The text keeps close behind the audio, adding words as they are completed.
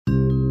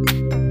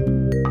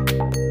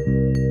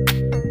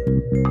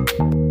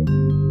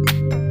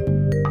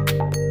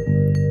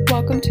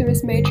Welcome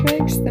to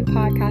MsMatrx, the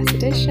podcast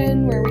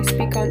edition where we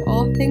speak on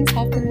all things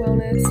health and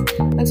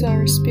wellness, as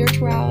well as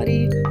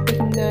spirituality with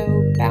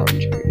no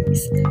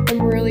boundaries.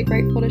 I'm really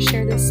grateful to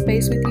share this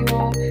space with you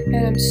all,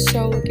 and I'm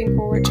so looking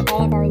forward to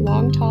all of our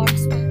long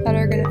talks that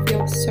are going to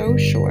feel so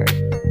short.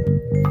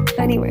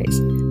 Anyways,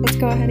 let's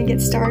go ahead and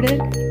get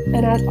started,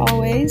 and as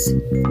always,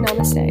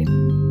 namaste.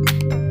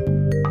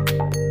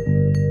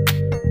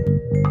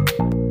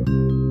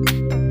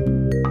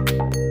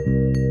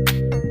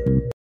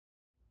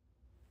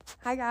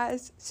 Hi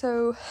guys,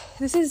 so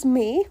this is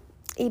me,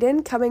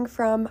 Eden, coming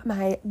from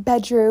my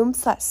bedroom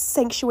 /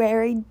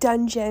 sanctuary,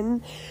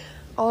 dungeon,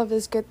 all of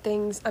those good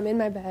things. I'm in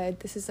my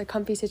bed. This is a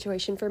comfy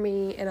situation for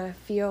me, and I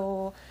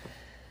feel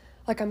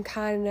like I'm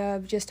kind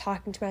of just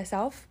talking to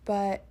myself,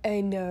 but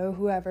I know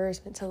whoever is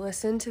meant to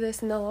listen to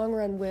this in the long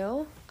run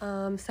will.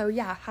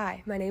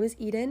 Hi, my name is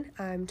Eden.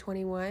 I'm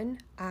 21.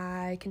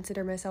 I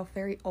consider myself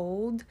very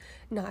old,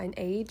 not in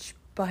age,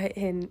 but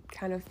in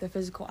kind of the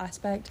physical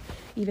aspect,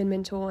 even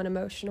mental and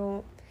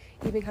emotional,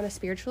 even kind of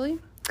spiritually.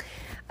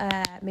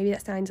 Maybe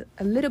that sounds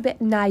a little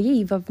bit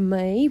naive of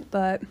me,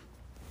 but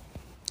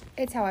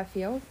it's how I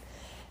feel.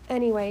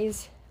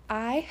 Anyways,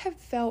 I have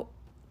felt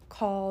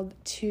called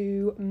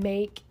to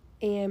make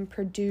and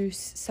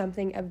produce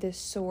something of this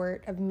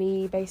sort, of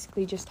me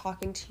basically just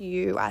talking to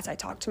you as I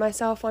talk to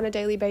myself on a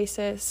daily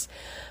basis.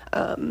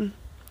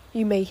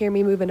 You may hear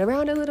me moving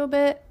around a little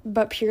bit,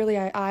 but purely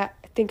I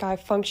think I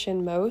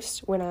function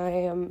most when I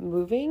am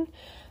moving.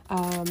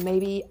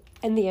 Maybe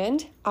in the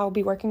end, I'll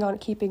be working on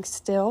keeping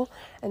still,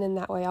 and in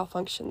that way I'll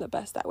function the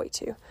best that way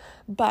too.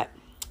 But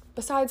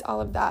besides all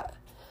of that,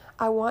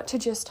 I want to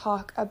just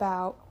talk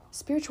about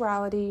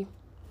spirituality,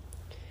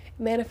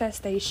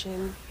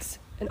 manifestations,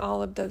 and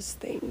all of those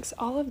things,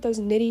 all of those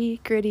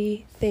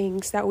nitty-gritty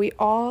things that we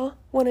all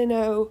want to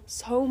know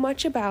so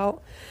much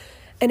about.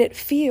 And it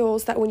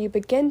feels that when you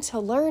begin to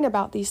learn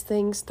about these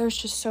things, there's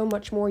just so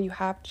much more you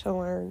have to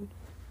learn.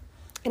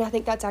 And I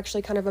think that's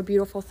actually kind of a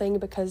beautiful thing,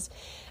 because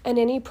in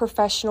any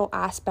professional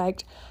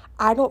aspect,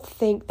 I don't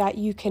think that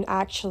you can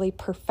actually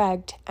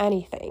perfect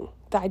anything.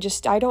 I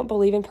don't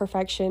believe in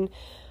perfection.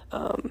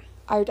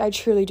 I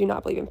truly do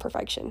not believe in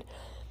perfection.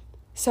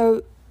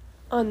 So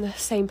on the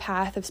same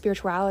path of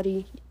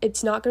spirituality,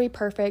 it's not going to be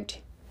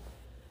perfect.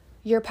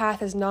 Your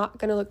path is not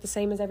going to look the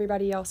same as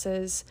everybody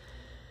else's.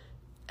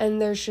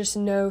 And there's just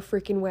no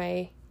freaking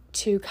way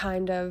to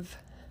kind of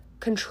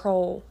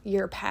control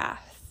your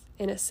path,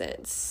 in a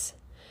sense.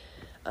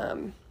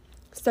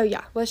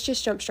 Let's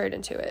just jump straight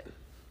into it.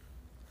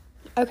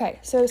 Okay,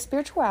 so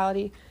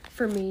spirituality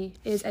for me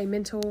is a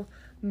mental,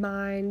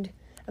 mind,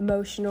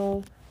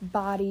 emotional,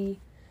 body,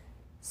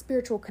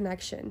 spiritual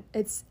connection.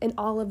 It's in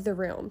all of the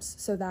realms.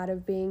 So that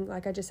of being,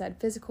 like I just said,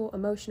 physical,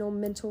 emotional,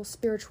 mental,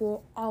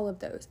 spiritual, all of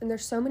those. And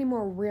there's so many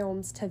more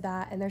realms to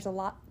that, and there's a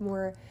lot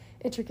more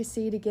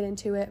intricacy to get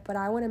into it, but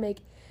I want to make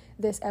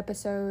this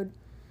episode,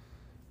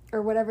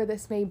 or whatever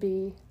this may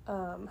be,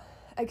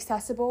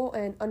 accessible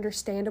and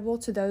understandable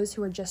to those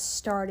who are just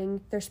starting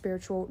their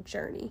spiritual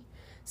journey.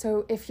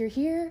 So if you're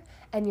here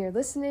and you're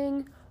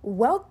listening,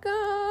 welcome!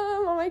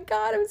 Oh my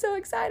God, I'm so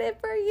excited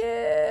for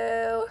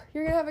you!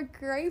 You're gonna have a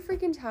great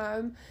freaking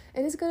time.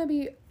 It is gonna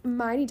be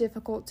mighty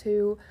difficult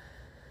too.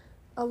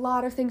 A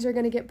lot of things are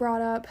going to get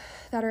brought up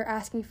that are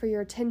asking for your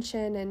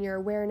attention and your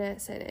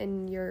awareness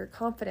and your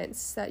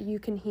confidence that you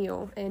can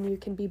heal and you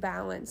can be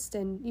balanced,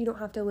 and you don't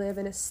have to live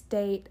in a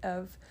state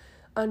of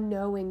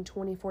unknowing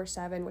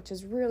 24/7, which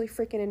is really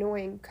freaking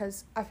annoying,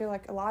 because I feel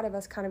like a lot of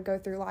us kind of go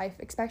through life,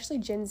 especially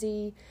Gen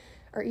Z,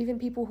 or even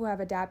people who have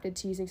adapted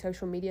to using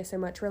social media so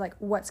much. We're like,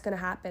 what's going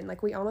to happen?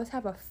 Like, we almost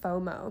have a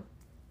FOMO,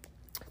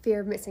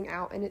 fear of missing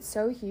out, and it's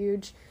so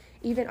huge.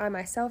 Even I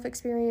myself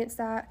experienced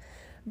that,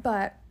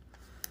 but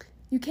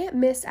you can't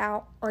miss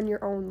out on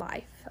your own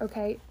life,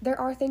 okay? There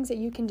are things that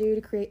you can do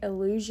to create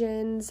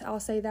illusions, I'll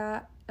say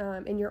that,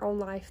 in your own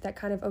life that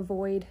kind of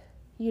avoid,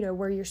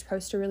 where you're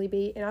supposed to really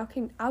be. And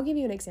I'll give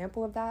you an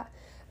example of that.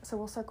 So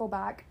we'll circle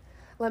back.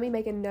 Let me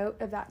make a note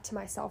of that to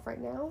myself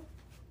right now.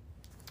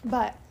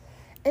 But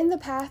in the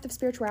path of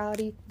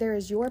spirituality, there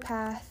is your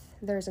path,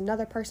 there's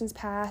another person's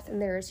path,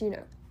 and there's,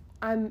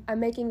 I'm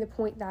making the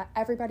point that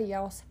everybody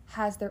else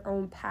has their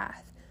own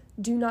path.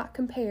 Do not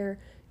compare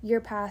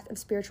your path of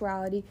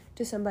spirituality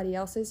to somebody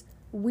else's.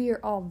 We are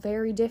all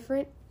very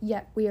different,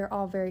 yet we are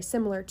all very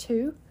similar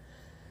too.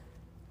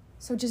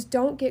 So just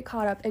don't get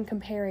caught up in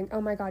comparing,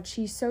 oh my God,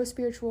 she's so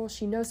spiritual,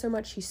 she knows so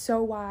much, she's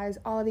so wise,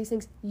 all of these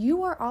things.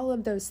 You are all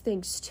of those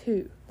things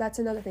too. That's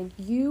another thing.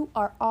 You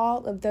are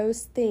all of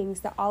those things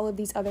that all of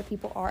these other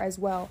people are as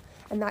well.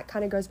 And that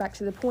kind of goes back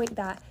to the point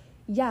that,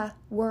 yeah,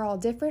 we're all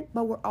different,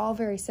 but we're all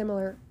very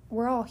similar.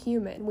 We're all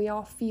human. We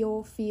all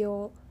feel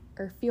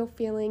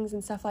feelings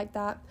and stuff like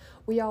that.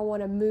 We all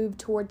want to move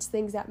towards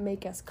things that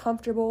make us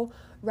comfortable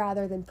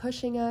rather than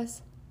pushing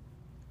us.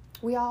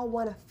 We all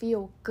want to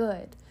feel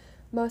good.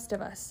 Most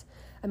of us.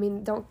 I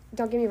mean, don't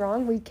get me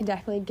wrong, we can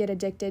definitely get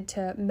addicted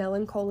to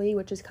melancholy,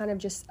 which is kind of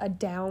just a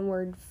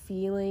downward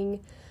feeling.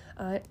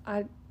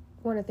 I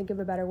want to think of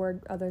a better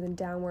word other than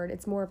downward.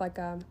 It's more of like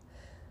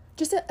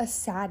just a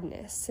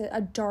sadness,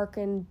 a dark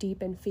and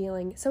deepened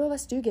feeling. Some of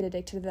us do get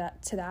addicted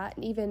to that.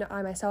 And even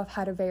I myself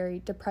had a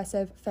very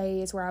depressive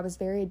phase where I was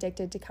very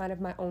addicted to kind of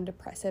my own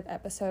depressive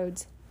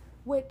episodes,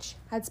 which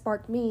had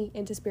sparked me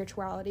into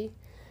spirituality.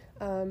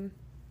 So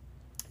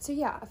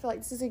yeah, I feel like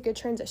this is a good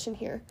transition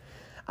here.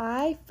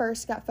 I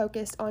first got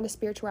focused on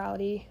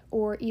spirituality,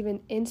 or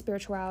even in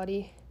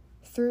spirituality,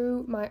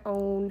 through my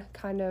own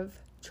kind of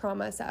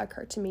traumas that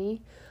occurred to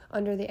me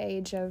under the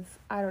age of,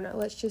 I don't know,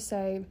 let's just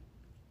say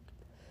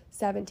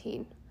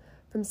 17.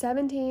 From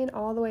 17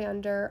 all the way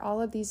under,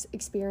 all of these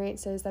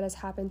experiences that has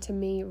happened to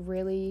me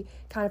really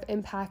kind of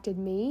impacted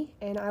me,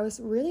 and I was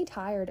really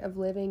tired of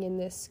living in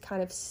this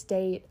kind of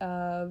state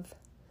of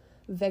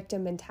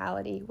victim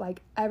mentality.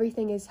 Like,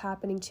 everything is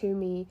happening to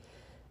me.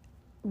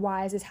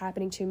 Why is this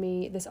happening to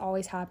me? This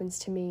always happens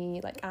to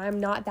me. Like, I'm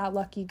not that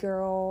lucky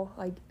girl.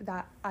 Like,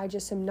 that I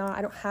just am not.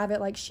 I don't have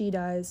it like she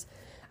does.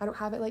 I don't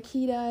have it like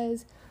he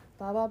does.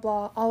 Blah, blah,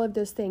 blah. All of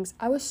those things.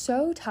 I was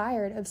so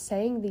tired of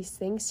saying these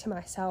things to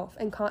myself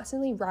and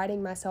constantly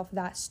writing myself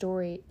that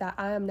story that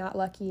I am not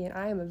lucky and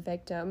I am a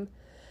victim.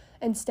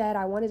 Instead,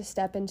 I wanted to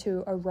step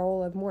into a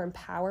role of more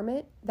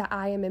empowerment, that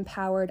I am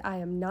empowered. I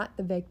am not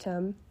the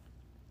victim.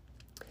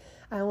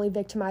 I only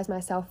victimize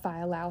myself if I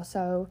allow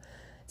so.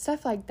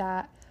 Stuff like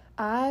that.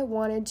 I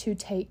wanted to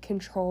take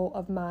control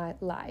of my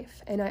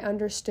life, and I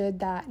understood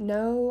that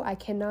no, I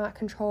cannot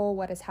control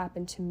what has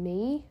happened to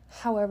me.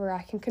 However,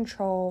 I can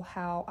control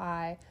how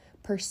I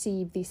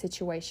perceive these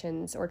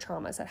situations or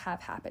traumas that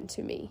have happened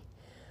to me.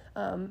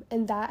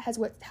 And that has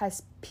what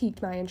has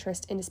piqued my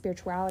interest into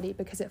spirituality,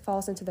 because it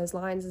falls into those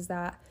lines, is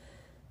that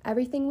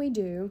everything we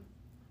do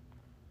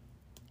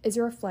is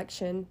a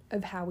reflection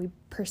of how we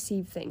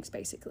perceive things,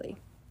 basically.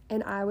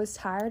 And I was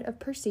tired of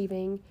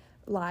perceiving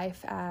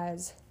life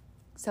as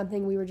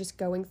something we were just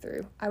going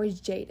through. I was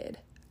jaded.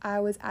 I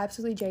was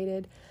absolutely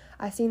jaded.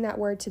 I seen that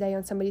word today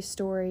on somebody's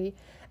story,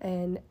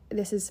 and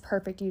this is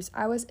perfect use.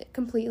 I was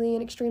completely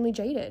and extremely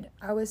jaded.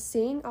 I was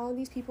seeing all of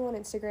these people on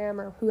Instagram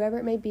or whoever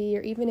it may be,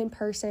 or even in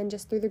person,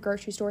 just through the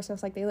grocery store, and I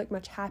was like, they look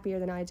much happier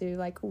than I do.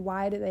 Like,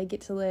 why do they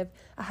get to live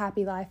a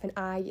happy life and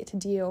I get to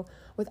deal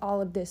with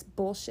all of this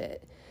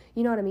bullshit?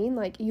 You know what I mean?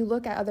 Like, you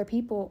look at other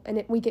people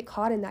and we get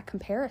caught in that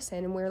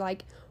comparison, and we're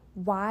like,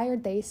 why are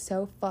they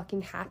so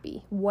fucking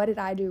happy? What did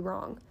I do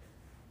wrong?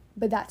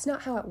 But that's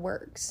not how it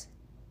works.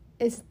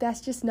 That's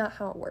just not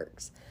how it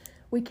works.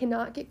 We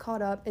cannot get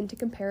caught up into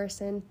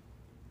comparison,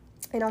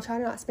 and I'll try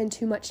to not spend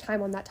too much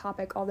time on that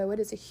topic, although it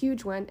is a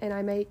huge one, and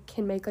I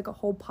can make like a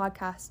whole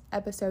podcast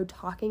episode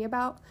talking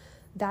about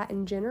that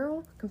in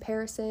general,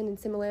 comparison and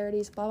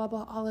similarities, blah, blah,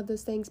 blah, all of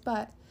those things.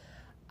 But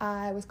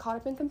I was caught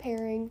up in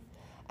comparing,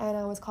 and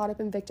I was caught up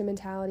in victim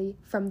mentality.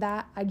 From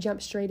that, I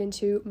jumped straight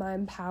into my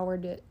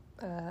empowerment.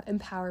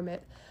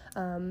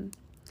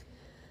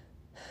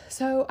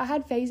 So I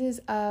had phases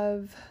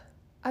of,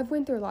 I've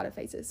went through a lot of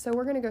phases, so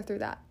we're going to go through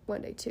that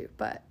one day too,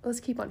 but let's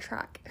keep on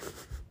track.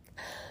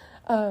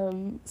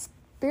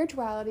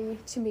 Spirituality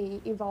to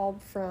me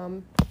evolved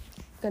from,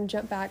 I'm going to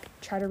jump back,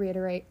 try to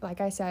reiterate, like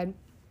I said,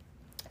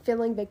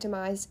 feeling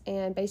victimized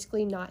and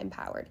basically not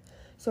empowered.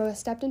 So I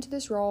stepped into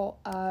this role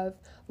of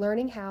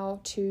learning how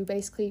to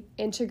basically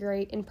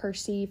integrate and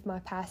perceive my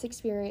past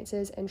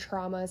experiences and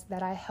traumas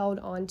that I held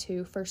on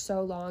to for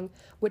so long,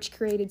 which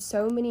created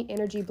so many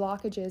energy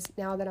blockages.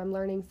 Now that I'm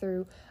learning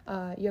through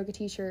yoga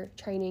teacher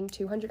training,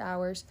 200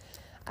 hours,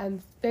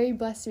 I'm very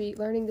blessed to be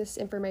learning this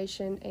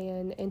information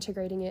and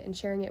integrating it and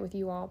sharing it with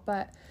you all.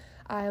 But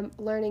I'm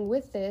learning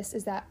with this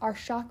is that our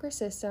chakra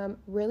system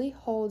really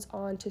holds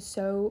on to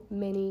so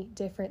many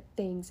different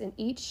things, and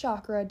each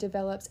chakra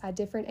develops at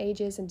different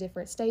ages and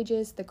different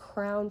stages. The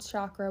crown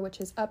chakra, which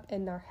is up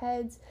in our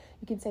heads,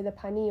 you can say the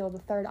pineal, the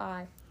third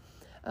eye.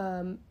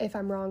 If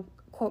I'm wrong,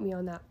 quote me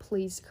on that,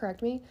 please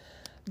correct me.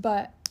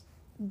 But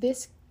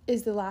this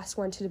is the last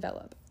one to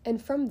develop, and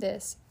from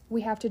this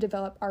we have to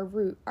develop our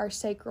root, our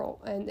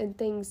sacral, and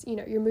things,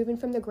 you're moving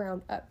from the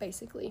ground up,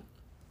 basically.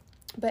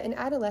 But in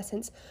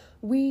adolescence,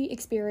 we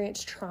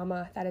experience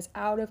trauma that is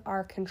out of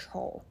our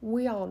control.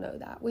 We all know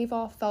that. We've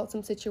all felt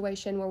some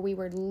situation where we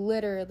were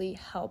literally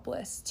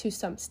helpless to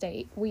some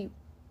state. We've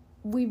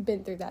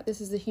been through that.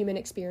 This is the human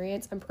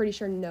experience. I'm pretty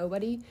sure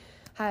nobody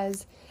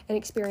has an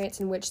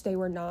experience in which they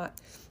were not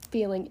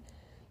feeling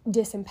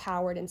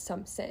disempowered in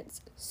some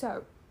sense.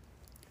 So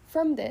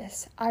from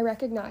this, I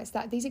recognize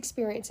that these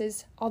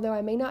experiences, although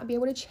I may not be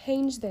able to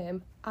change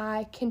them,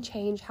 I can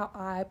change how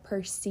I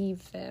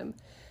perceive them.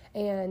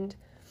 And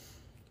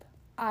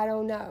I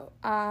don't know,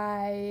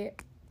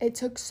 it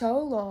took so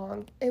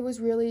long. It was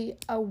really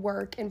a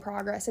work in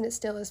progress, and it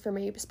still is for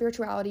me. But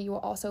spirituality, you will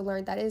also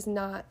learn that is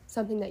not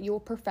something that you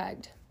will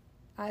perfect.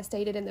 As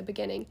stated in the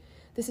beginning,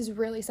 this is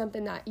really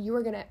something that you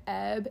are going to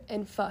ebb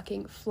and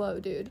fucking flow,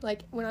 dude.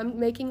 Like, when I'm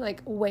making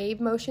like wave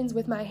motions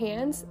with my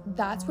hands,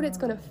 that's what it's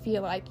going to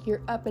feel like.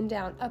 You're up and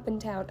down, up and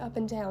down, up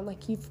and down.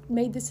 Like, you've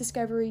made this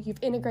discovery,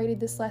 you've integrated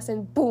this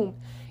lesson, boom,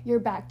 you're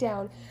back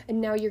down. And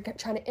now you're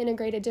trying to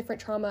integrate a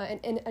different trauma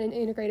and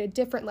integrate a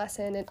different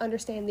lesson and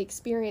understand the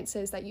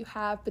experiences that you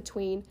have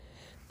between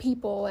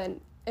people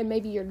and and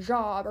maybe your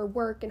job or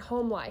work and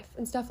home life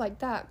and stuff like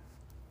that.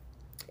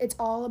 It's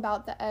all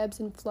about the ebbs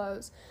and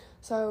flows.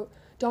 So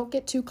don't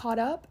get too caught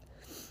up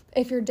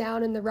if you're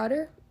down in the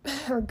rudder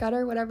or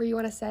gutter, whatever you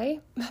want to say,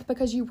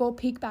 because you will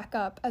peak back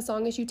up as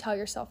long as you tell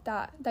yourself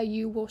that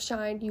you will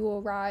shine, you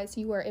will rise,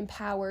 you are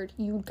empowered,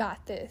 you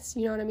got this.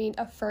 You know what I mean?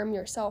 Affirm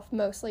yourself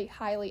mostly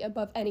highly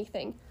above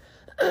anything.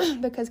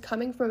 Because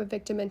coming from a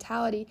victim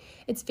mentality,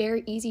 it's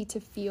very easy to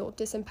feel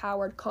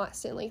disempowered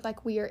constantly,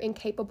 like we are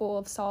incapable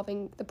of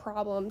solving the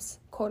problems,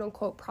 quote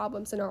unquote,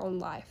 problems in our own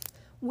life.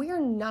 We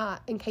are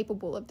not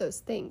incapable of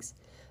those things.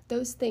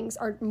 Those things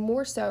are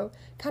more so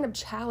kind of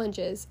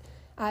challenges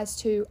as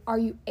to, are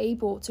you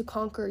able to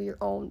conquer your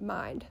own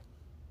mind?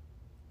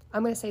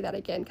 I'm going to say that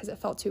again because it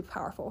felt too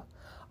powerful.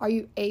 Are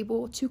you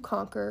able to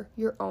conquer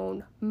your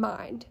own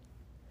mind?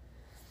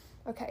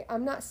 Okay,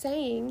 I'm not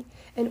saying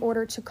in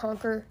order to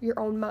conquer your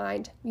own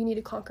mind, you need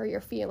to conquer your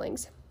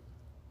feelings,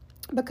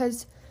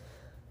 because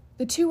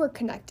the two are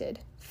connected.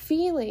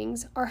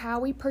 Feelings are how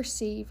we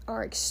perceive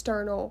our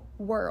external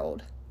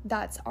world.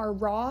 That's our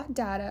raw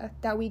data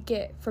that we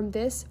get from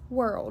this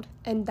world,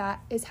 and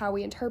that is how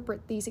we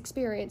interpret these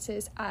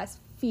experiences as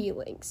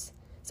feelings.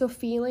 So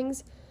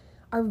feelings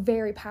are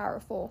very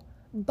powerful,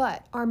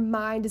 but our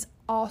mind is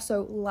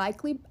also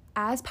likely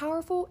as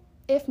powerful,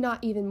 if not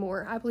even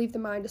more. I believe the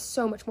mind is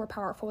so much more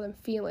powerful than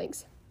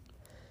feelings.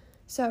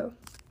 So,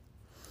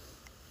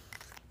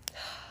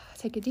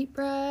 take a deep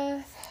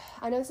breath.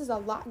 I know this is a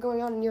lot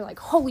going on and you're like,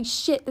 holy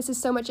shit, this is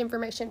so much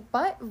information.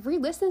 But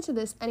re-listen to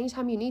this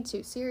anytime you need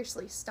to.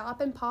 Seriously, stop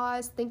and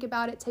pause, think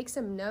about it, take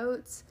some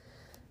notes,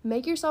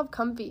 make yourself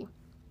comfy.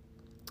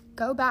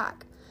 Go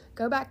back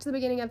to the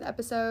beginning of the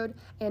episode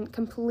and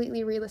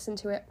completely re-listen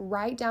to it.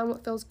 Write down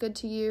what feels good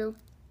to you.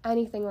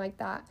 Anything like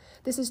that.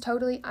 This is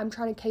totally, I'm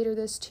trying to cater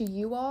this to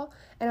you all,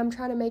 and I'm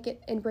trying to make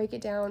it and break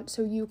it down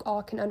so you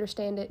all can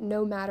understand it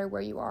no matter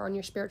where you are on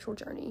your spiritual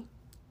journey.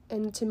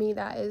 And to me,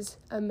 that is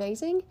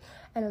amazing,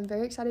 and I'm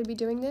very excited to be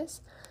doing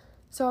this.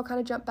 So I'll kind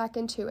of jump back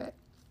into it.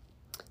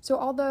 So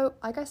although,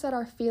 like I said,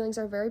 our feelings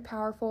are very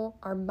powerful,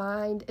 our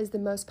mind is the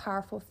most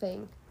powerful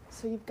thing.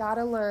 So you've got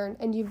to learn,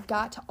 and you've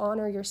got to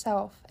honor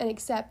yourself and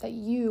accept that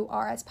you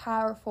are as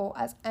powerful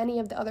as any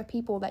of the other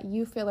people that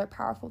you feel are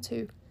powerful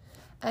to.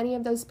 Any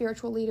of those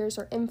spiritual leaders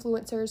or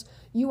influencers,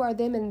 you are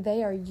them and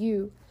they are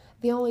you.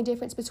 The only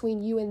difference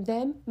between you and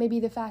them may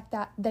be the fact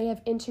that they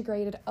have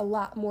integrated a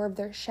lot more of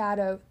their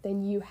shadow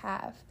than you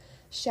have.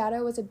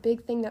 Shadow is a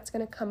big thing that's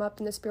going to come up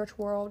in the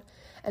spiritual world,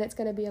 and it's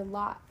going to be a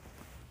lot.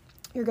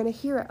 You're going to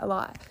hear it a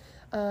lot.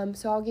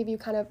 So I'll give you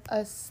kind of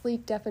a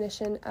sleek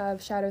definition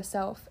of shadow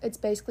self. It's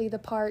basically the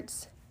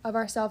parts of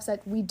ourselves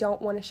that we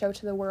don't want to show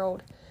to the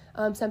world,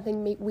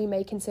 something we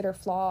may consider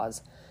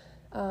flaws.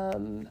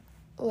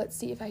 Let's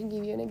see if I can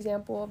give you an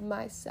example of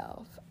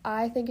myself.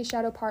 I think a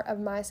shadow part of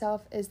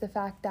myself is the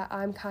fact that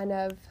I'm kind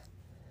of,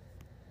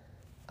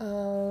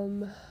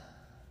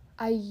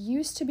 I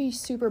used to be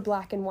super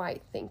black and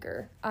white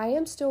thinker. I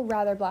am still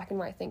rather black and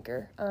white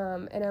thinker,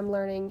 and I'm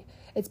learning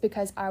it's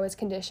because I was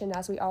conditioned,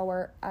 as we all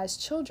were as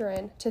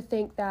children, to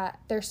think that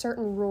there's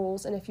certain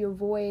rules, and if you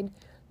avoid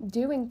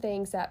doing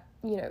things that,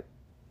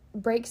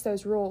 breaks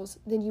those rules,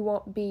 then you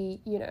won't be,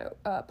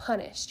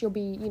 punished. You'll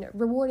be,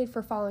 rewarded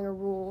for following a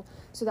rule.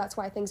 So that's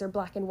why things are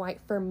black and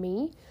white for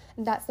me.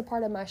 And that's the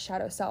part of my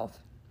shadow self.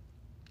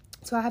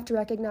 So I have to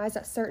recognize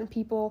that certain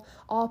people,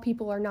 all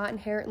people are not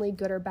inherently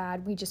good or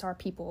bad. We just are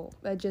people.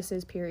 It just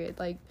is, period.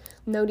 Like,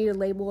 no need to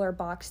label or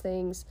box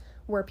things.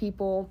 We're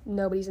people.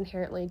 Nobody's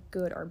inherently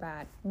good or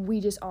bad. We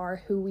just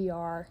are who we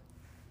are.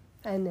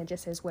 And it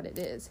just is what it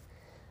is.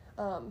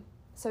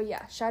 So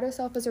yeah, shadow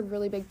self is a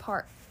really big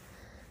part.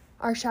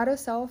 Our shadow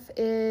self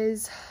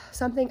is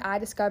something I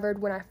discovered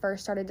when I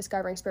first started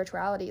discovering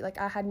spirituality. Like,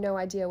 I had no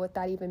idea what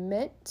that even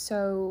meant,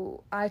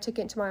 so I took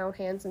it into my own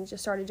hands and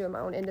just started doing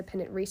my own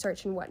independent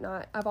research and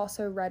whatnot. I've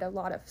also read a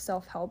lot of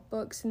self-help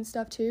books and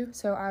stuff too,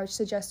 so I would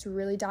suggest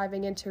really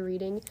diving into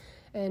reading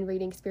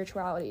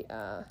spirituality,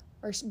 or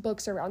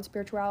books around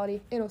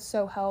spirituality. It'll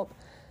so help.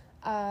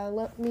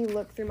 Let me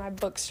look through my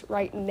books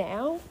right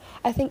now.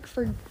 I think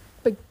for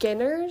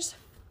beginners,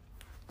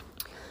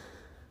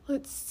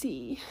 let's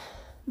see.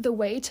 The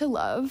Way to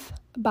Love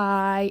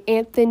by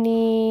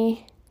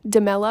Anthony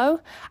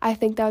DeMello. I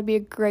think that would be a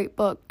great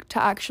book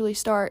to actually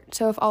start.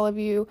 So if all of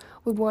you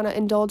would want to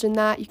indulge in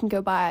that, you can go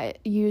buy it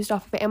used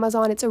off of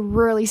Amazon. It's a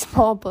really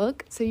small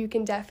book, so you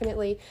can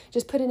definitely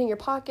just put it in your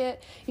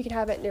pocket. You can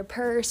have it in your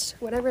purse,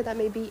 whatever that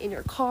may be, in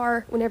your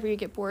car, whenever you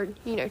get bored,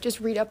 just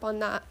read up on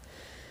that.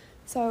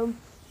 So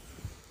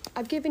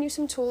I've given you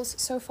some tools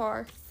so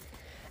far.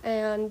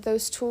 And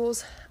those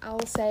tools,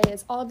 I'll say,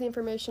 is all of the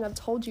information I've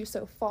told you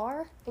so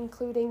far,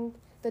 including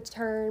the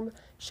term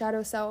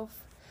shadow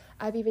self.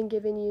 I've even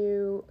given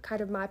you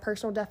kind of my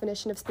personal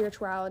definition of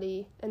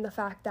spirituality and the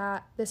fact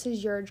that this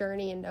is your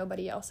journey and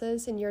nobody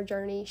else's, and your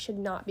journey should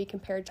not be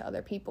compared to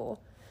other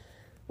people.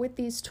 With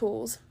these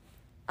tools,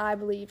 I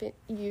believe in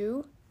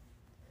you.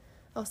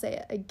 I'll say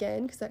it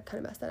again because that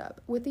kind of messed that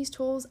up. With these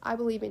tools, I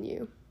believe in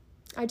you.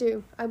 I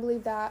do. I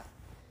believe that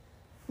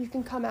you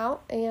can come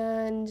out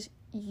and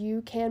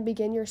you can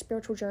begin your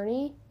spiritual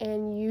journey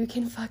and you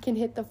can fucking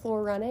hit the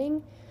floor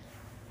running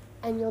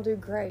and you'll do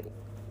great.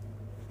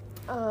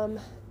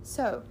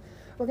 So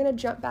we're going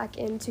to jump back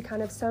into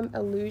kind of some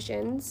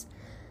illusions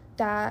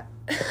that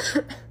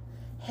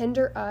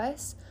hinder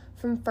us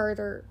from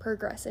further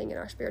progressing in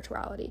our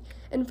spirituality.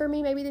 And for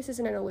me, maybe this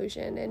isn't an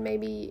illusion, and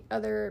maybe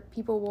other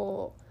people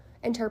will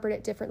interpret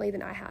it differently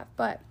than I have.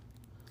 But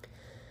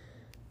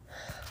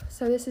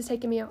so this has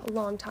taken me a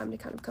long time to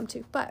kind of come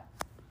to. But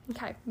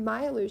okay,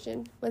 my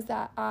illusion was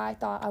that I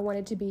thought I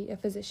wanted to be a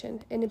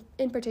physician, and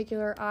in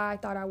particular, I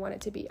thought I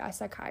wanted to be a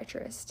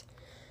psychiatrist.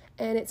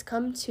 And it's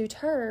come to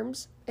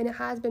terms, and it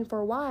has been for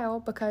a while,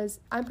 because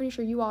I'm pretty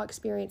sure you all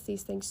experience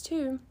these things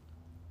too.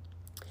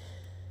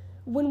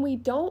 When we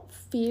don't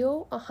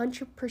feel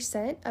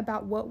 100%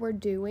 about what we're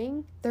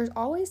doing, there's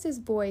always this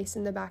voice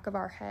in the back of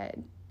our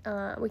head.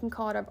 We can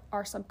call it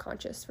our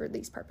subconscious for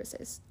these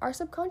purposes. Our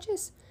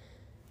subconscious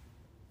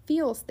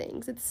feels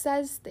things, it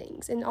says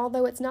things, and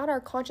although it's not our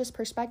conscious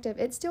perspective,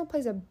 it still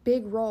plays a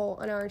big role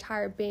in our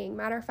entire being.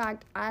 Matter of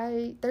fact,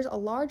 there's a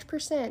large,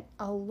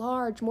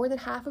 more than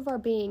half of our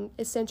being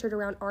is centered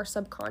around our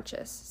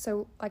subconscious.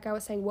 So like I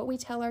was saying, what we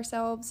tell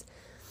ourselves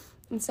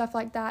and stuff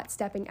like that,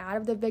 stepping out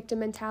of the victim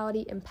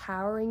mentality,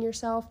 empowering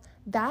yourself,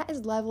 that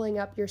is leveling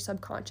up your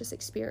subconscious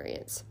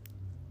experience.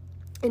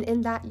 And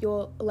in that,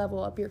 you'll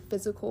level up your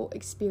physical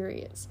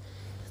experience.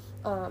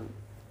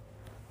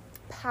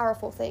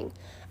 Powerful thing.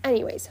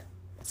 Anyways,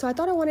 so I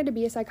thought I wanted to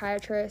be a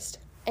psychiatrist,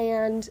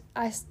 and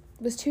I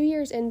was 2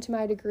 years into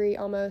my degree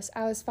almost.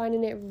 I was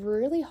finding it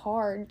really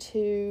hard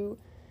to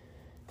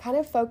kind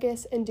of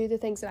focus and do the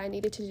things that I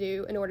needed to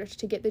do in order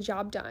to get the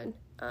job done.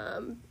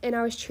 And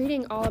I was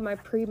treating all of my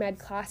pre-med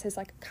classes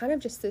like kind of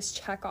just this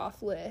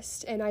check-off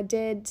list. And I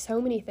did so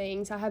many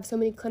things. I have so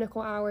many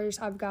clinical hours.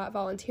 I've got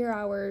volunteer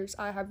hours.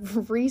 I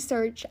have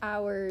research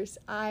hours.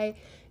 I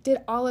did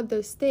all of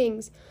those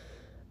things,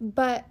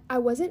 but I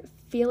wasn't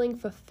feeling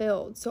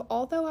fulfilled. So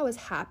although I was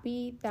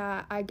happy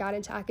that I got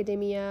into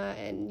academia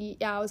and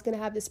I was going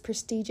to have this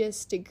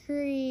prestigious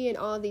degree and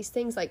all of these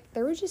things, like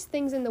there were just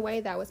things in the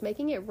way that was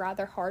making it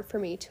rather hard for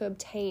me to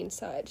obtain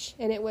such.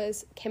 And it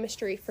was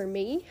chemistry for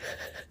me.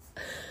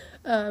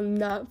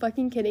 Not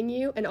fucking kidding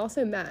you. And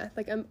also math.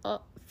 Like I'm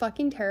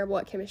fucking terrible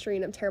at chemistry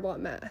and I'm terrible at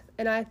math.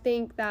 And I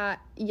think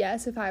that,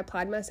 yes, if I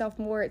applied myself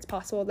more, it's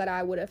possible that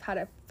I would have had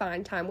a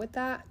fine time with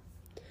that.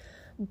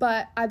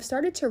 But I've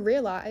started to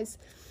realize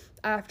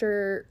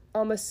after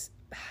I was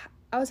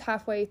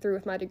halfway through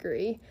with my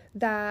degree,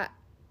 that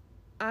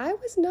I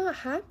was not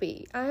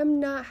happy. I am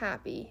not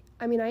happy.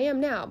 I mean, I am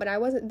now, but I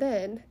wasn't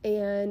then.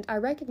 And I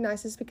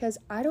recognize this because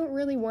I don't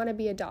really want to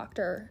be a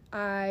doctor.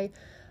 I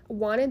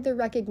wanted the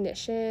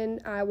recognition.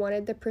 I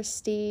wanted the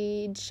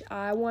prestige.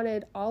 I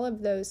wanted all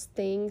of those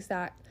things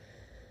that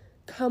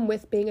come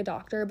with being a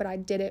doctor, but I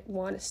didn't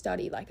want to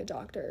study like a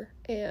doctor.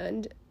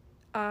 And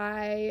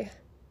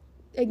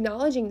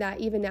acknowledging that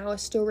even now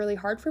is still really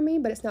hard for me,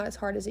 but it's not as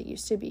hard as it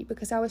used to be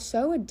because I was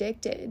so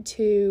addicted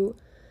to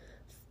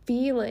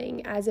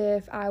feeling as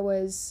if I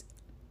was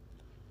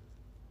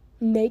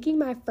making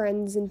my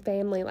friends and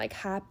family like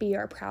happy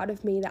or proud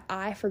of me that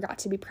I forgot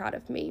to be proud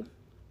of me.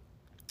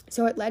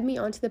 So it led me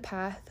onto the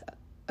path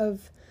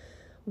of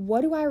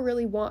what do I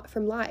really want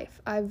from life?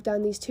 I've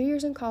done these 2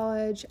 years in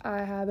college.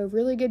 I have a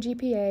really good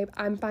GPA.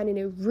 I'm finding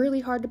it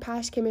really hard to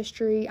pass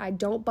chemistry. I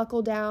don't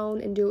buckle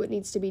down and do what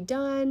needs to be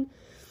done.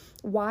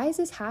 Why is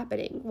this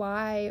happening?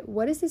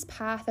 What is this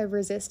path of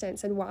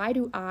resistance, and why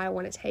do I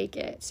want to take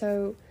it?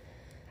 So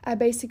I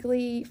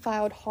basically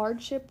filed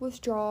hardship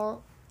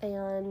withdrawal,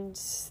 and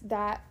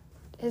that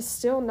has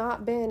still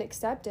not been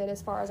accepted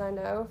as far as I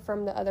know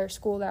from the other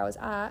school that I was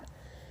at.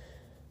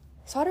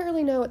 So I don't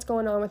really know what's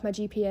going on with my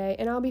GPA,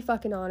 and I'll be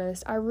fucking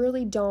honest, I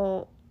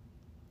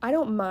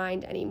don't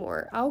mind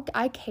anymore.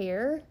 I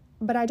care,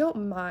 but I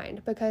don't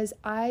mind because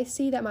I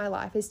see that my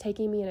life is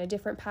taking me in a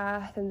different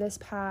path, and this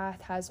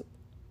path has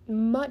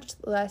much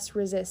less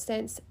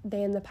resistance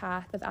than the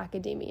path of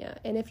academia.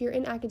 And if you're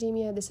in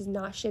academia, this is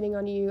not shitting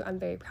on you. I'm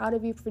very proud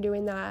of you for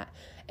doing that.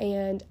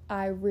 And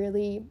I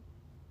really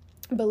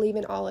believe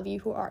in all of you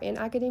who are in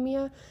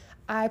academia.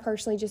 I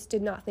personally just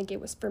did not think it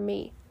was for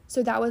me.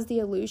 So that was the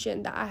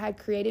illusion that I had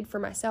created for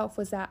myself,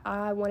 was that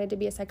I wanted to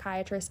be a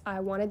psychiatrist. I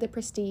wanted the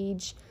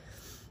prestige,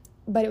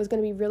 but it was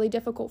going to be really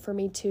difficult for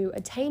me to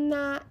attain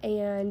that.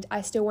 And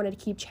I still wanted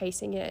to keep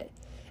chasing it.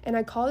 And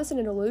I call this an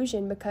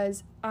illusion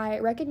because I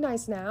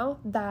recognize now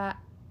that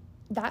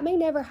may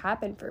never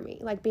happen for me,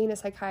 like being a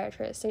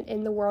psychiatrist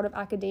in the world of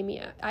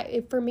academia.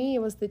 For me, it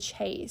was the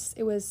chase.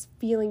 It was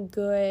feeling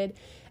good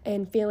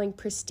and feeling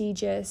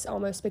prestigious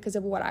almost because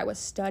of what I was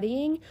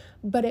studying,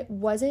 but it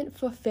wasn't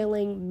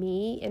fulfilling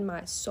me in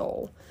my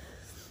soul.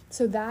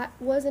 So that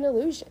was an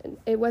illusion.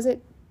 It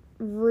wasn't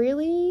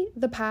really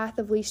the path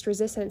of least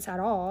resistance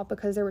at all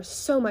because there was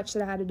so much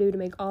that I had to do to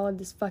make all of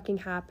this fucking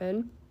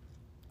happen.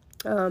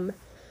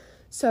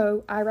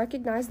 So I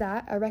recognize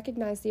that. I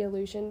recognize the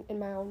illusion in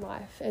my own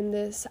life. And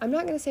this, I'm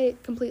not going to say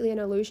completely an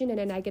illusion in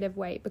a negative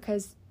way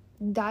because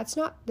that's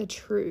not the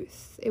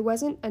truth. It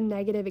wasn't a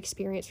negative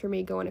experience for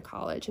me going to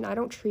college, and I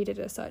don't treat it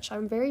as such.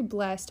 I'm very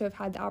blessed to have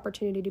had the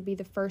opportunity to be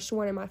the first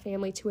one in my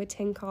family to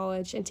attend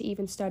college and to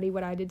even study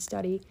what I did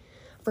study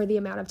for the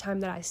amount of time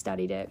that I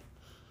studied it.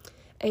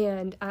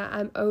 And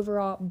I'm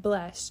overall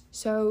blessed,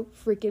 so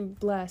freaking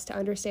blessed to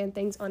understand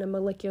things on a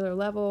molecular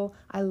level.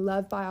 I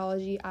love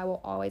biology. I will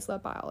always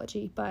love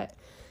biology, but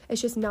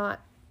it's just not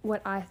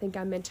what I think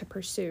I'm meant to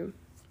pursue.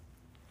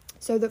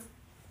 So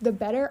the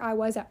better I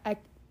was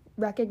at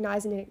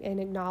recognizing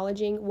and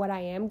acknowledging what I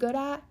am good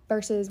at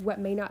versus what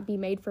may not be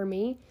made for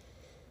me,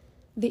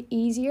 the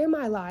easier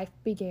my life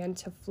began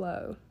to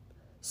flow.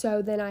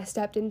 So then I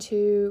stepped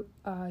into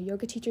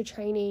yoga teacher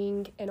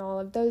training and all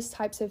of those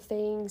types of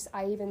things.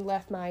 I even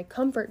left my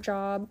comfort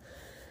job.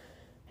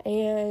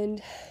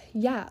 And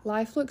yeah,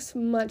 life looks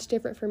much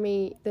different for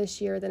me this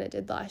year than it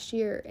did last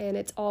year. And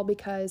it's all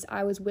because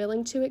I was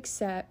willing to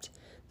accept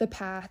the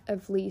path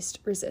of least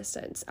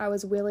resistance. I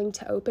was willing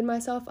to open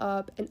myself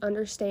up and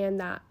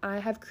understand that I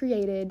have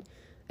created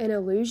an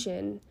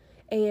illusion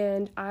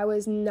and I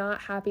was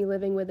not happy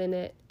living within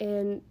it.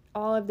 And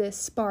all of this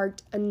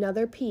sparked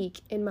another peak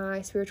in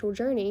my spiritual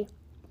journey,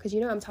 because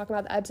I'm talking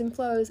about the ebbs and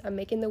flows. I'm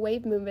making the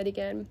wave movement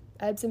again.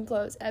 Ebbs and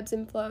flows, ebbs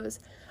and flows.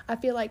 I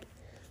feel like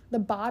the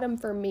bottom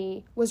for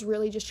me was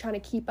really just trying to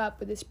keep up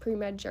with this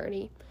pre-med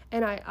journey,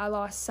 and I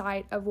lost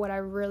sight of what I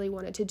really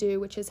wanted to do,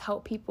 which is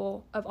help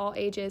people of all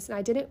ages. And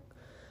I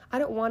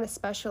don't want to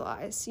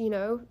specialize,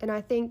 and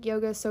I think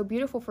yoga is so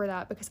beautiful for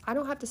that, because I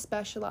don't have to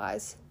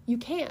specialize. You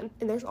can,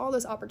 and there's all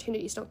those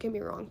opportunities, don't get me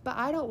wrong, but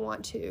I don't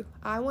want to.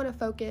 I want to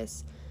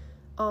focus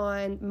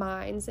on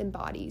minds and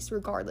bodies,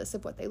 regardless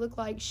of what they look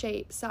like,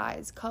 shape,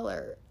 size,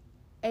 color,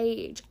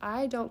 age.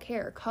 I don't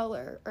care,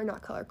 culture.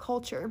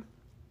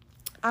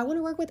 I want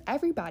to work with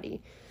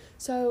everybody.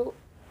 So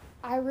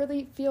I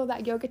really feel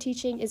that yoga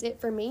teaching is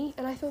it for me,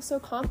 and I feel so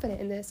confident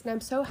in this, and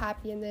I'm so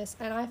happy in this,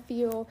 and I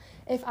feel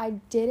if I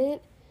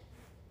didn't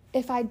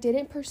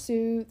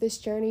pursue this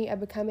journey of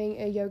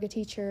becoming a yoga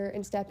teacher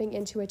and stepping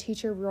into a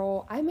teacher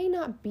role, I may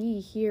not be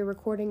here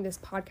recording this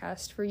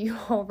podcast for you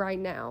all right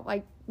now.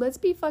 Like, let's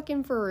be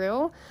fucking for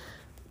real.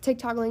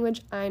 TikTok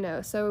language, I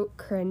know, so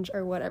cringe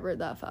or whatever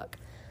the fuck.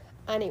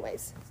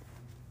 Anyways,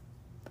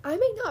 I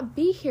may not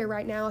be here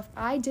right now if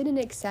I didn't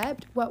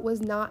accept what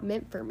was not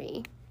meant for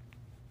me.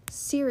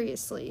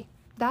 Seriously.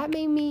 That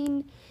may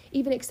mean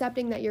even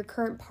accepting that your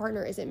current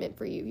partner isn't meant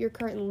for you, your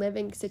current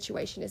living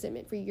situation isn't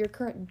meant for you, your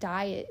current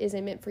diet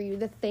isn't meant for you.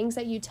 The things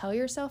that you tell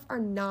yourself are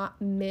not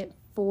meant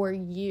for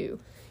you.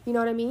 You know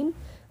what I mean?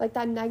 Like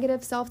that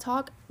negative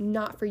self-talk,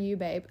 not for you,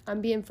 babe.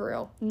 I'm being for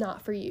real.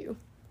 Not for you.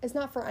 It's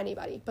not for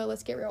anybody, but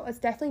let's get real. It's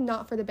definitely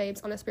not for the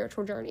babes on a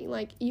spiritual journey.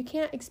 Like, you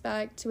can't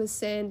expect to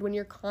ascend when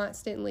you're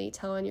constantly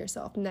telling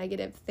yourself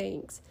negative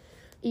things.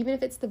 Even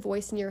if it's the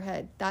voice in your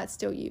head, that's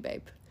still you,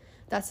 babe.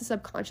 That's the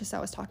subconscious I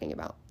was talking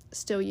about.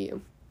 Still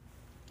you.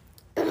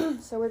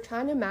 So we're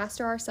trying to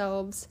master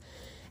ourselves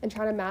and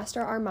trying to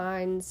master our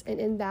minds. And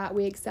in that,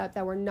 we accept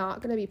that we're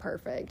not going to be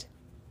perfect.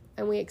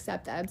 And we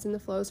accept the ebbs and the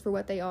flows for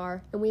what they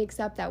are. And we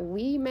accept that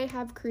we may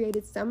have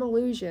created some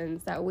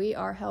illusions that we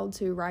are held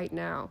to right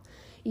now.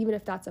 Even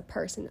if that's a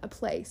person, a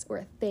place, or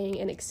a thing,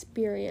 an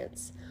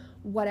experience,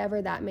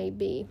 whatever that may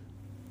be.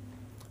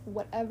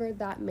 Whatever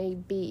that may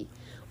be.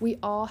 We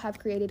all have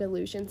created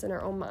illusions in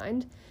our own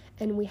mind.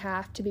 And we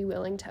have to be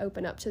willing to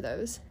open up to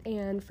those.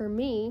 And for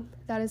me,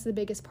 that is the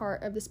biggest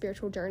part of the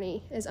spiritual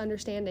journey, is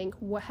understanding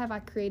what have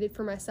I created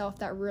for myself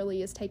that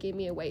really is taking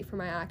me away from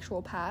my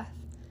actual path.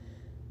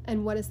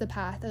 And what is the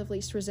path of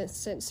least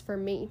resistance for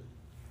me?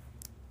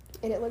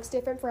 And it looks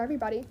different for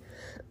everybody,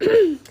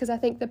 because I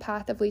think the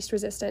path of least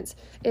resistance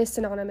is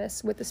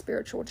synonymous with the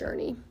spiritual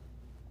journey.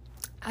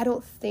 I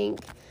don't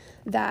think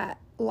that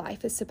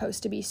life is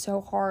supposed to be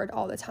so hard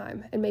all the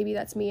time. And maybe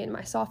that's me in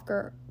my soft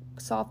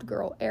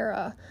girl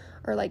era,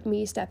 or like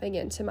me stepping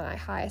into my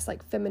highest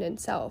like feminine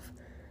self.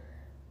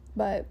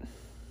 But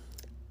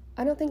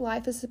I don't think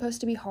life is supposed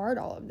to be hard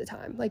all of the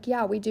time. Like,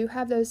 yeah, we do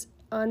have those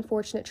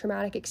unfortunate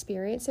traumatic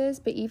experiences,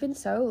 but even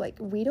so, like,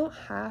 we don't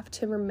have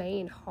to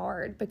remain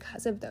hard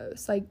because of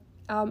those. Like,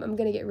 I'm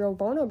gonna get real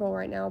vulnerable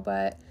right now,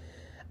 but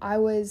I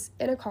was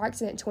in a car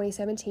accident in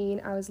 2017.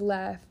 I was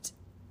left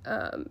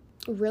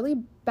really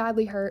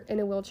badly hurt in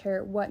a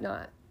wheelchair,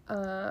 whatnot.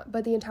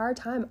 But the entire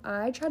time,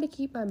 I tried to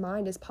keep my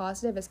mind as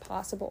positive as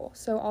possible.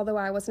 So although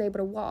I wasn't able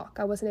to walk,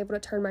 I wasn't able to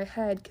turn my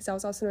head because I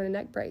was also in a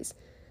neck brace,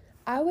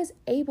 I was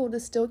able to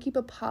still keep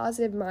a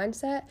positive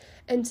mindset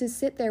and to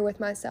sit there with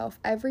myself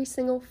every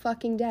single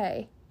fucking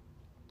day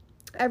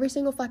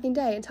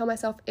and tell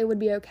myself it would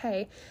be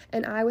okay.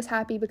 And I was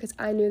happy because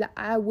I knew that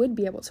I would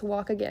be able to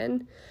walk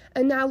again.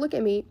 And now look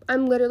at me.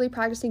 I'm literally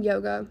practicing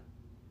yoga.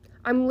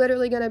 I'm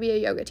literally going to be a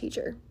yoga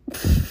teacher.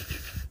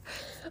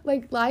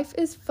 Like, life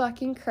is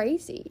fucking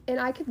crazy. And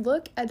I could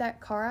look at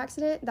that car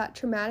accident, that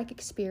traumatic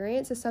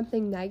experience, as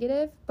something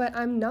negative, but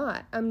I'm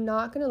not. I'm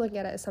not going to look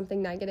at it as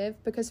something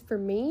negative, because for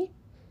me,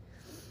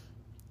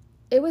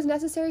 it was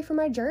necessary for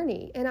my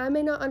journey. And I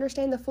may not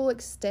understand the full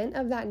extent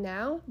of that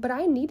now, but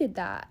I needed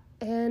that.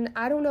 And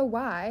I don't know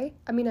why.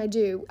 I mean, I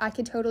do. I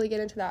could totally get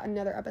into that in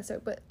another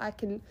episode, but I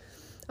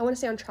want to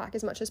stay on track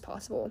as much as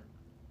possible.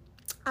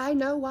 I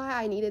know why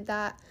I needed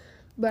that,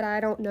 but I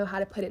don't know how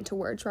to put it into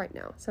words right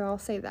now. So I'll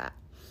say that.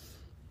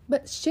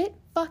 But shit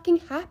fucking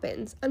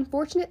happens.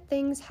 Unfortunate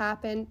things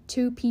happen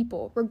to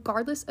people,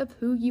 regardless of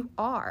who you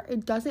are.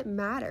 It doesn't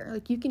matter.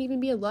 Like, you can even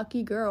be a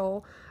lucky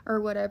girl or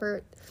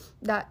whatever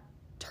that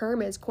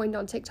term is coined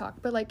on TikTok.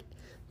 But, like,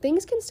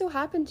 things can still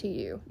happen to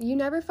you. You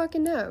never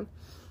fucking know.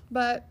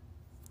 But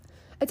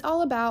it's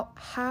all about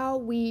how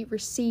we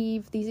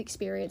receive these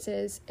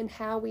experiences and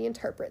how we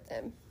interpret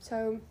them.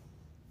 So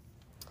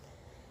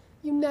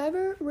you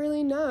never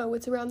really know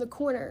what's around the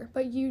corner,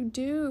 but you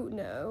do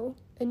know,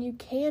 and you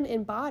can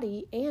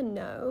embody and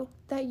know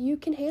that you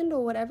can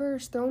handle whatever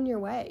is thrown your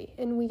way.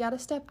 And we got to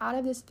step out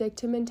of this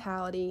victim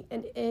mentality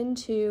and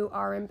into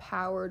our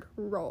empowered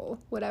role,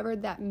 whatever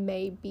that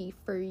may be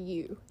for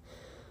you.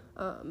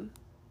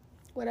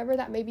 Whatever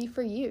that may be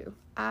for you.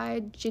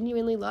 I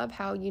genuinely love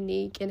how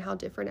unique and how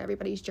different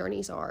everybody's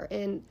journeys are.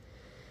 And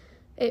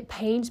it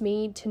pains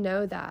me to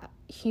know that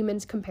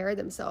humans compare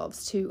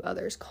themselves to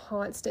others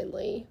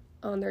constantly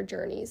on their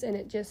journeys, and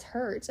it just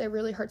hurts. It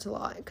really hurts a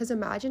lot, because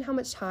imagine how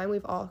much time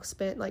we've all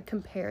spent like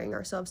comparing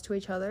ourselves to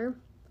each other.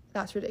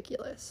 That's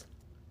ridiculous.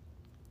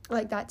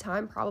 Like, that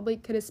time probably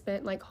could have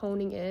spent like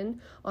honing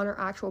in on our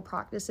actual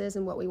practices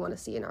and what we want to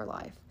see in our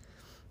life.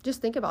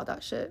 Just think about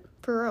that shit,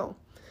 for real.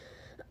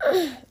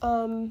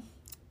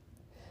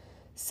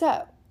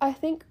 So I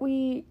think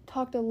we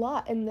talked a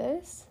lot in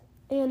this,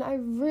 and I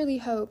really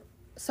hope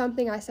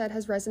something I said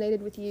has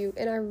resonated with you,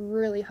 and I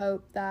really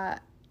hope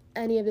that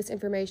any of this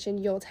information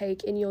you'll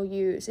take and you'll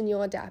use and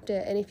you'll adapt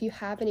it. And if you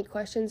have any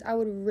questions, I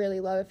would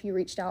really love if you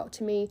reached out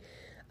to me.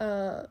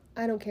 I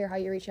don't care how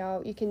you reach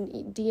out. You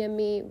can DM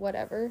me,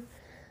 whatever.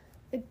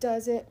 It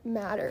doesn't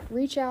matter.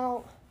 Reach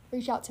out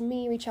to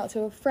me, reach out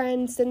to a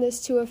friend, send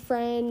this to a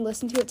friend,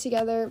 listen to it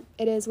together.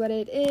 It is what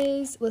it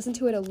is. Listen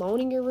to it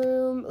alone in your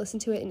room, listen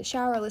to it in the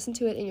shower, listen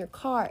to it in your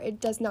car. It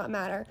does not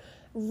matter.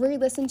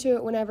 Re-listen to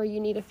it whenever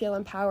you need to feel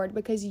empowered,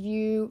 because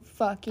you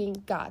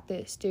fucking got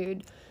this,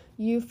 dude.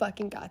 You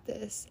fucking got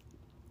this.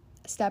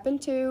 Step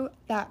into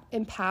that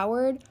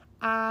empowered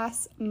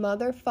ass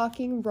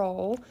motherfucking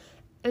role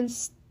and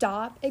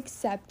stop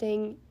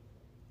accepting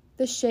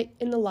the shit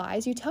and the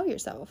lies you tell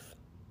yourself.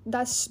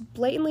 That's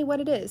blatantly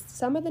what it is.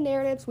 Some of the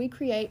narratives we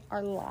create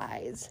are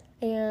lies,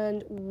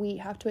 and we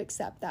have to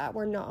accept that.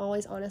 We're not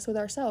always honest with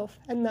ourselves,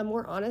 and the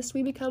more honest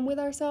we become with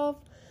ourselves,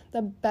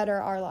 the better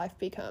our life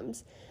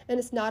becomes. And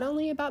it's not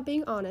only about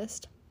being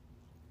honest,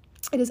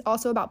 it is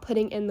also about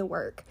putting in the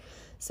work.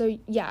 So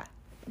yeah,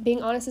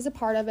 being honest is a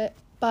part of it,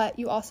 but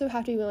you also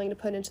have to be willing to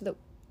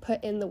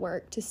put in the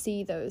work to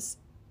see those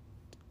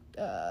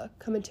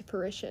come into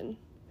fruition.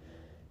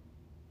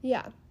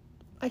 Yeah.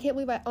 I can't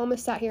believe I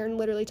almost sat here and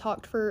literally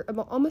talked for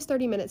about almost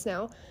 30 minutes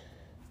now.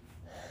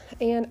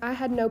 And I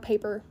had no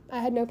paper. I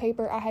had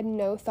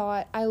no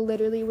thought. I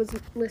literally was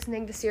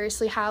listening to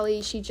Seriously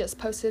Hallie. She just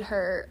posted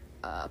her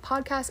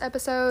podcast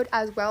episode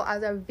as well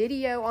as a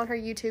video on her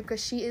YouTube,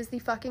 because she is the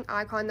fucking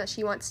icon that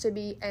she wants to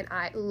be, and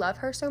I love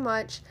her so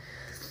much.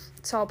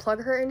 So I'll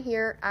plug her in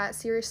here at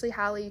Seriously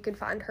Hallie. You can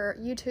find her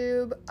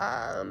YouTube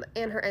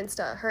and her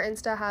Insta. Her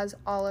Insta has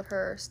all of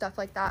her stuff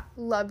like that.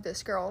 Love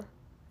this girl.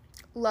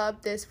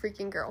 Love this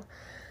freaking girl.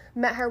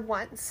 Met her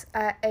once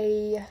at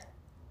a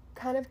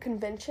kind of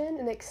convention,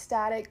 an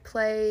ecstatic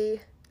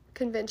play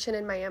convention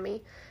in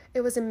Miami.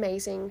 It was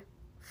amazing.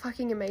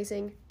 Fucking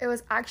amazing. It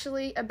was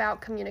actually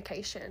about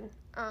communication.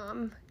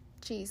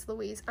 Geez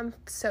Louise, I'm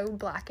so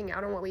blacking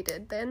out on what we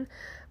did then.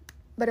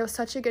 But it was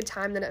such a good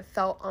time that it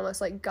felt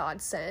almost like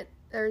God sent.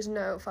 There's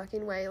no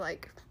fucking way,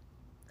 like,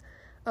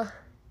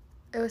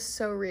 it was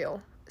so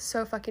real.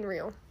 So fucking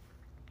real.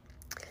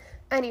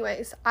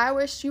 Anyways, I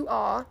wish you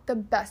all the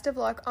best of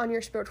luck on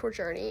your spiritual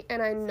journey,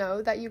 and I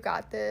know that you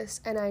got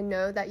this, and I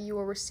know that you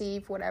will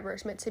receive whatever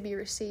is meant to be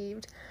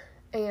received.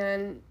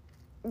 And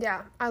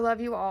yeah, I love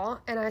you all,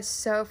 and I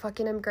so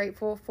fucking am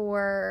grateful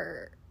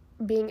for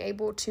being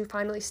able to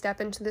finally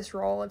step into this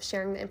role of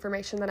sharing the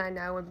information that I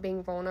know and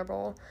being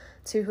vulnerable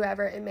to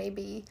whoever it may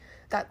be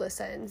that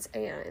listens.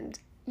 And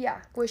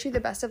yeah, wish you the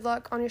best of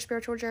luck on your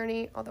spiritual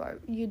journey, although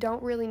you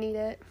don't really need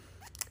it.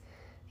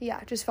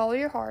 Yeah, just follow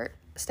your heart.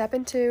 Step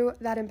into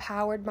that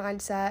empowered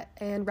mindset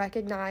and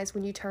recognize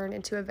when you turn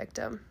into a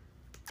victim.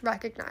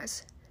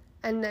 Recognize.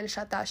 And then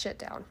shut that shit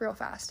down real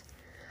fast.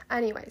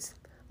 Anyways,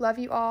 love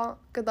you all.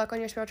 Good luck on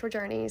your spiritual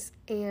journeys.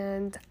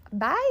 And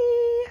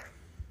bye!